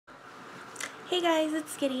Hey guys,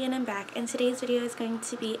 it's Skitty and I'm back, and today's video is going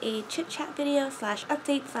to be a chit chat video slash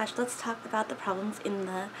update slash let's talk about the problems in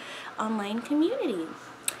the online community.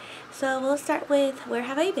 So we'll start with where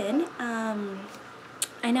have I been.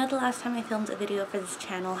 I know the last time I filmed a video for this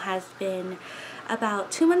channel has been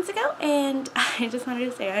about 2 months ago, and I just wanted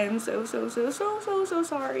to say I am so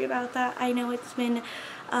sorry about that. I know I've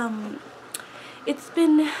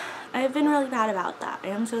been really bad about that. I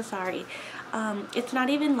am so sorry. It's not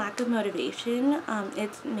even lack of motivation.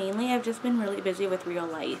 It's mainly I've just been really busy with real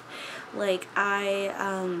life. Like my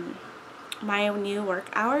new work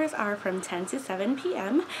hours are from 10 to 7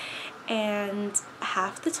 p.m. and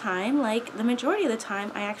half the time, like the majority of the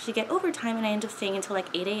time, I actually get overtime and I end up staying until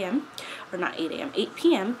like 8 a.m. or not 8 a.m., 8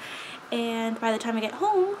 p.m. and by the time I get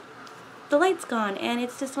home, the light's gone, and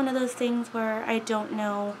it's just one of those things where I don't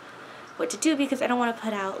know what to do because I don't want to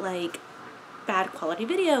put out like bad quality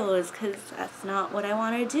videos because that's not what I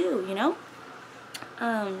want to do, you know?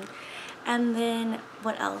 And then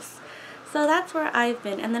what else? So that's where I've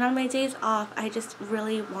been, and then on my days off I just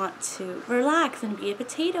really want to relax and be a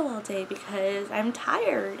potato all day because I'm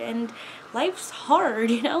tired and life's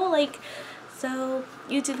hard, you know? Like, so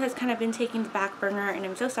YouTube has kind of been taking the back burner, and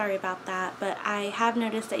I'm so sorry about that, but I have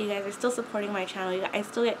noticed that you guys are still supporting my channel. I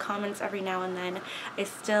still get comments every now and then. I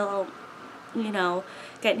still, you know,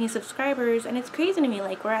 get new subscribers, and it's crazy to me.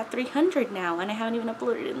 Like, we're at 300 now and I haven't even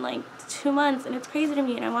uploaded in like 2 months, and it's crazy to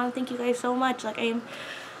me, and I want to thank you guys so much. Like, I am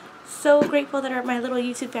so grateful that my little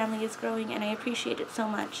YouTube family is growing, and I appreciate it so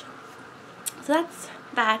much. So that's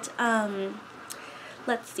that.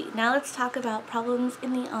 Let's see. Now let's talk about problems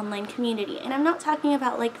in the online community, and I'm not talking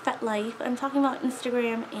about like FetLife. I'm talking about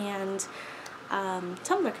Instagram and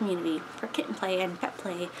Tumblr community for kitten play and pet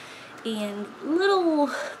play, and the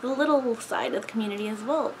little side of the community as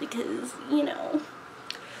well, because, you know,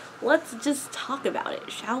 let's just talk about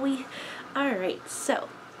it, shall we? Alright, so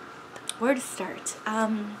where to start?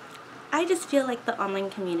 I just feel like the online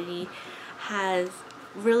community has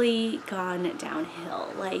really gone downhill.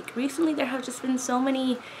 Like, recently there have just been so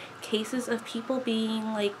many cases of people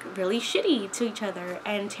being like really shitty to each other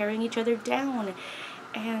and tearing each other down,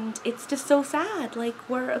 and it's just so sad. Like,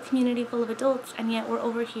 we're a community full of adults, and yet we're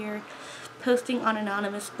over here posting on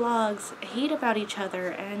anonymous blogs hate about each other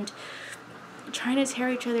and trying to tear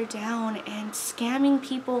each other down and scamming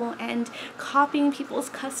people and copying people's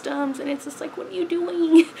customs, and it's just like, what are you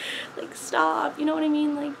doing? Like, stop, you know what I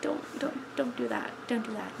mean? Like, don't do that. Don't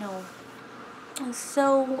do that. No.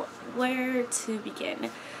 So where to begin?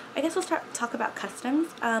 I guess we'll talk about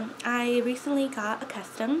customs. I recently got a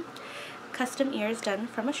custom ears done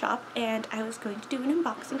from a shop, and I was going to do an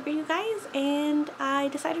unboxing for you guys, and I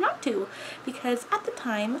decided not to because at the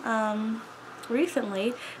time,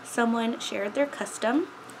 recently someone shared their custom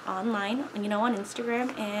online, you know, on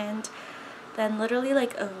Instagram, and then literally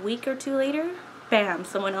like a week or two later, bam,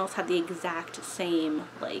 someone else had the exact same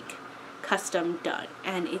like custom done.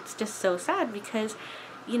 And it's just so sad because,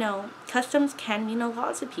 you know, customs can mean a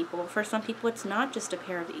lot to people. For some people it's not just a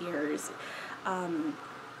pair of ears,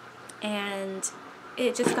 and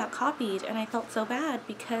it just got copied, and I felt so bad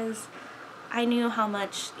because I knew how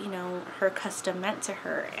much, you know, her custom meant to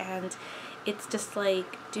her. And it's just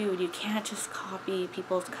like, dude, you can't just copy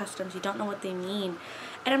people's customs. You don't know what they mean.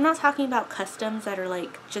 And I'm not talking about customs that are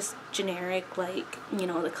like just generic, like, you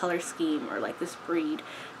know, the color scheme or like this breed.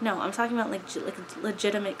 No, I'm talking about like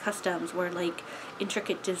legitimate customs where like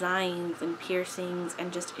intricate designs and piercings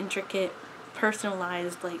and just intricate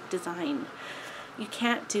personalized like design. You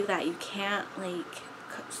can't do that. You can't like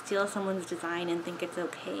steal someone's design and think it's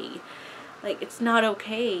okay. Like, it's not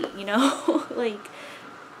okay, you know? Like,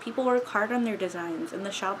 people work hard on their designs, and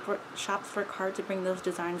the shops work hard to bring those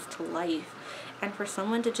designs to life. And for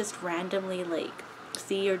someone to just randomly like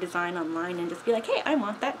see your design online and just be like, hey, I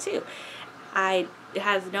want that too. It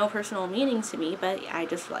has no personal meaning to me, but I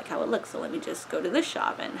just like how it looks, so let me just go to this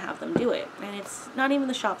shop and have them do it. And it's not even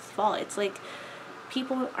the shop's fault. It's like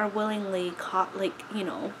people are willingly copying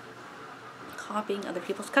other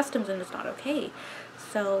people's customs, and it's not okay.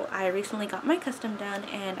 So I recently got my custom done,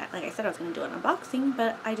 and like I said, I was going to do an unboxing,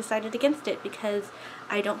 but I decided against it because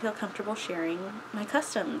I don't feel comfortable sharing my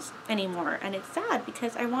customs anymore. And it's sad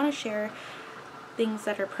because I want to share things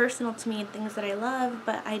that are personal to me and things that I love,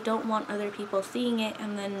 but I don't want other people seeing it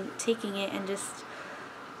and then taking it and just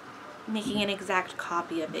making an exact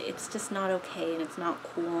copy of it. It's just not okay, and it's not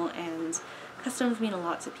cool, and customs mean a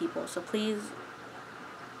lot to people. So please,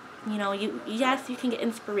 you know, yes, you can get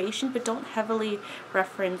inspiration, but don't heavily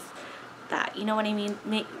reference that. You know what I mean?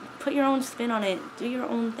 Put your own spin on it. Do your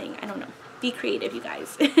own thing. I don't know. Be creative, you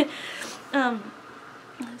guys.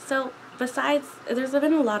 So besides, there's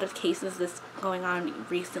been a lot of cases this going on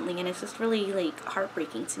recently, and it's just really like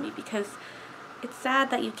heartbreaking to me, because it's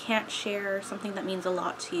sad that you can't share something that means a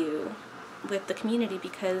lot to you with the community,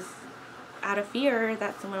 because out of fear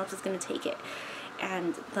that someone else is going to take it,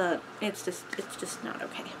 and it's just not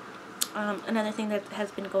okay. Another thing that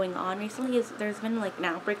has been going on recently is there's been like an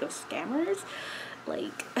outbreak of scammers,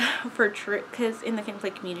 like because in the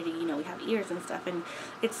like community, you know, we have ears and stuff, and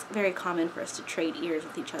it's very common for us to trade ears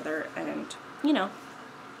with each other, and you know,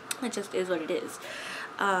 it just is what it is.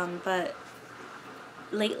 But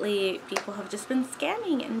lately people have just been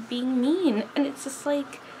scamming and being mean, and it's just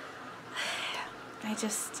like, I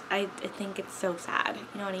think it's so sad,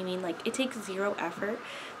 you know what I mean? Like, it takes zero effort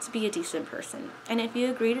to be a decent person, and if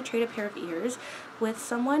you agree to trade a pair of ears with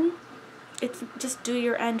someone, it's just do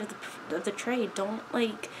your end of the trade. Don't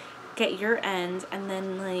like get your end and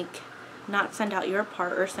then like not send out your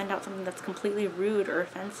part, or send out something that's completely rude or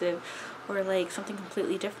offensive, or like something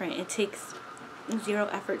completely different. It takes zero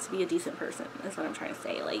effort to be a decent person, is what I'm trying to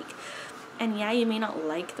say. Like, and yeah, you may not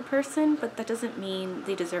like the person, but that doesn't mean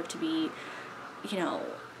they deserve to be, you know,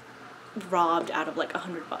 robbed out of like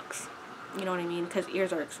 $100. You know what I mean? Because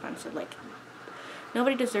ears are expensive. Like,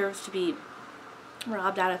 nobody deserves to be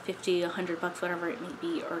robbed out of $50, $100, whatever it may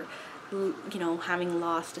be, or, you know, having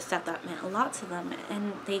lost a set that meant a lot to them,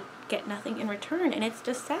 and they get nothing in return, and it's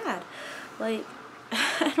just sad. Like,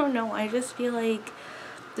 I don't know, I just feel like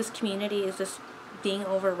this community is just being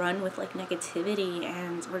overrun with like negativity,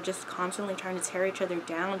 and we're just constantly trying to tear each other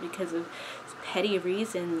down because of petty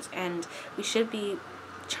reasons, and we should be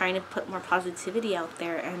trying to put more positivity out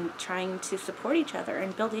there and trying to support each other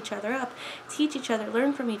and build each other up, teach each other,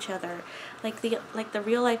 learn from each other. Like the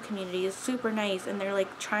real life community is super nice, and they're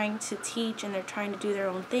like trying to teach, and they're trying to do their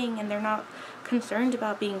own thing, and they're not concerned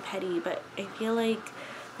about being petty. But I feel like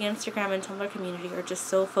the Instagram and Tumblr community are just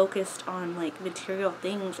so focused on like material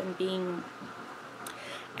things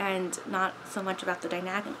and not so much about the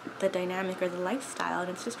dynamic or the lifestyle,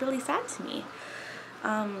 and it's just really sad to me.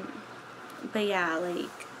 But yeah, like,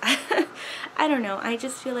 I don't know, I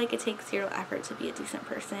just feel like it takes zero effort to be a decent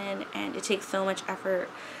person, and it takes so much effort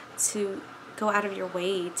to go out of your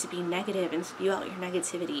way to be negative and spew out your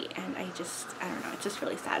negativity, and I don't know, it's just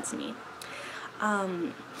really sad to me.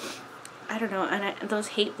 I don't know, and those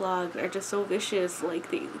hate blogs are just so vicious. Like,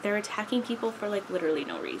 they're attacking people for like literally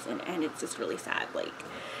no reason, and it's just really sad. Like,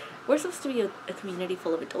 we're supposed to be a community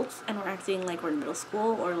full of adults, and we're acting like we're in middle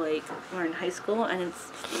school or like we're in high school, and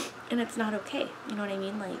it's not okay. You know what I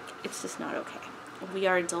mean? Like, it's just not okay. We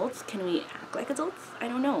are adults. Can we act like adults? I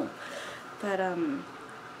don't know. But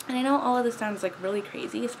and I know all of this sounds like really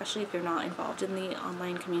crazy, especially if you're not involved in the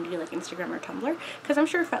online community like Instagram or Tumblr, because I'm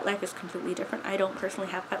sure FetLife is completely different. I don't personally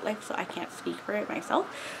have FetLife, so I can't speak for it myself,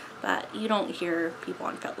 but you don't hear people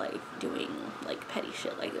on FetLife doing like petty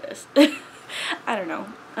shit like this. I don't know.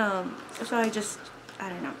 So I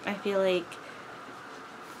don't know. I feel like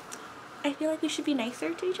we should be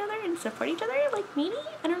nicer to each other and support each other, like, maybe?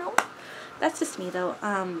 I don't know. That's just me, though.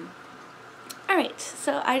 Alright,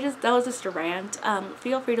 so that was just a rant.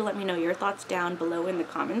 Feel free to let me know your thoughts down below in the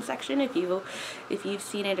comment section if you've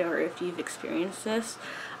seen it or if you've experienced this.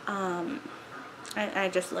 I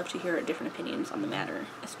just love to hear different opinions on the matter,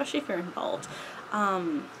 especially if you're involved.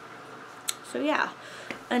 So yeah,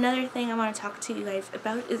 another thing I want to talk to you guys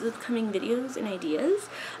about is upcoming videos and ideas.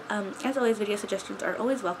 As always, video suggestions are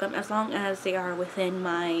always welcome, as long as they are within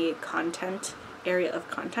my content area of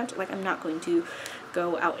content. Like, I'm not going to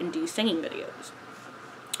go out and do singing videos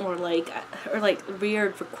or like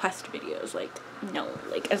weird request videos. Like, no,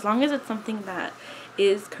 like, as long as it's something that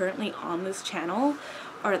is currently on this channel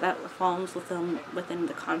or that falls within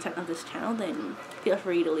the content of this channel, then feel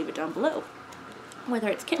free to leave it down below. Whether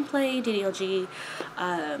it's kitten play, DDLG,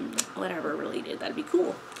 whatever related, that'd be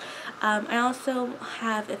cool. I also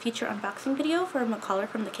have a feature unboxing video from a collar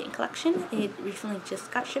from the kitten collection. It recently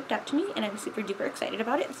just got shipped out to me, and I'm super duper excited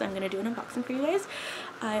about it, so I'm going to do an unboxing for you guys.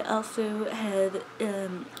 I also have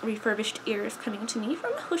refurbished ears coming to me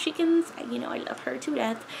from Skittxn. You know, I love her to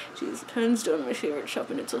death. She's hands down my favorite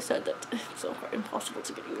shop, and it's so sad that it's so impossible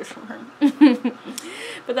to get ears from her.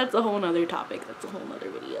 But that's a whole nother topic. That's a whole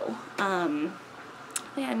nother video.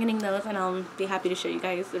 Yeah, I'm getting those, and I'll be happy to show you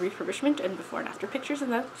guys the refurbishment and before and after pictures,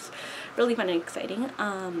 and that's really fun and exciting.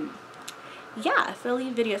 Yeah, so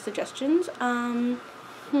leave video suggestions. What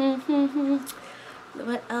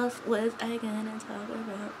else was I gonna talk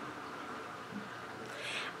about?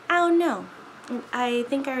 I don't know. I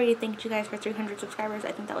think I already thanked you guys for 300 subscribers.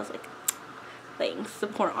 I think that was like, thanks,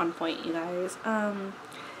 support on point, you guys.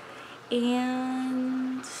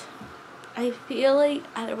 And I feel like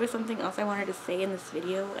there was something else I wanted to say in this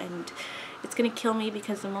video, and it's gonna kill me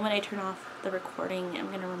because the moment I turn off the recording,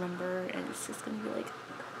 I'm gonna remember, and it's just gonna be like,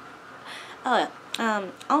 oh yeah.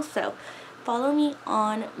 Also, follow me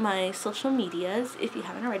on my social medias if you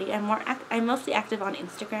haven't already. I'm mostly active on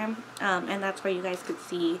Instagram, and that's where you guys could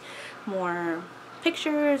see more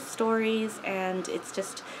pictures, stories, and it's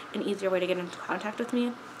just an easier way to get into contact with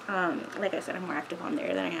me. Like I said, I'm more active on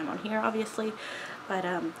there than I am on here, obviously. But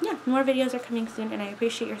yeah, more videos are coming soon, and I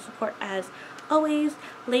appreciate your support as always.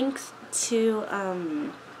 Links to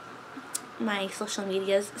my social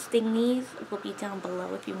medias thingies will be down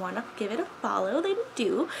below if you want to give it a follow, then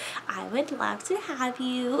do. I would love to have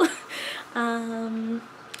you.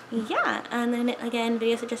 Yeah, and then again,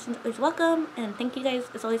 video suggestions always welcome, and thank you guys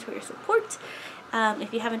as always for your support.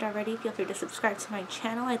 If you haven't already, feel free to subscribe to my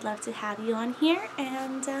channel. I'd love to have you on here,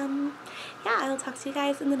 and yeah, I'll talk to you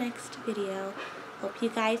guys in the next video. Hope you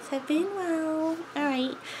guys have been well.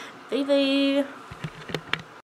 Alright, bye bye.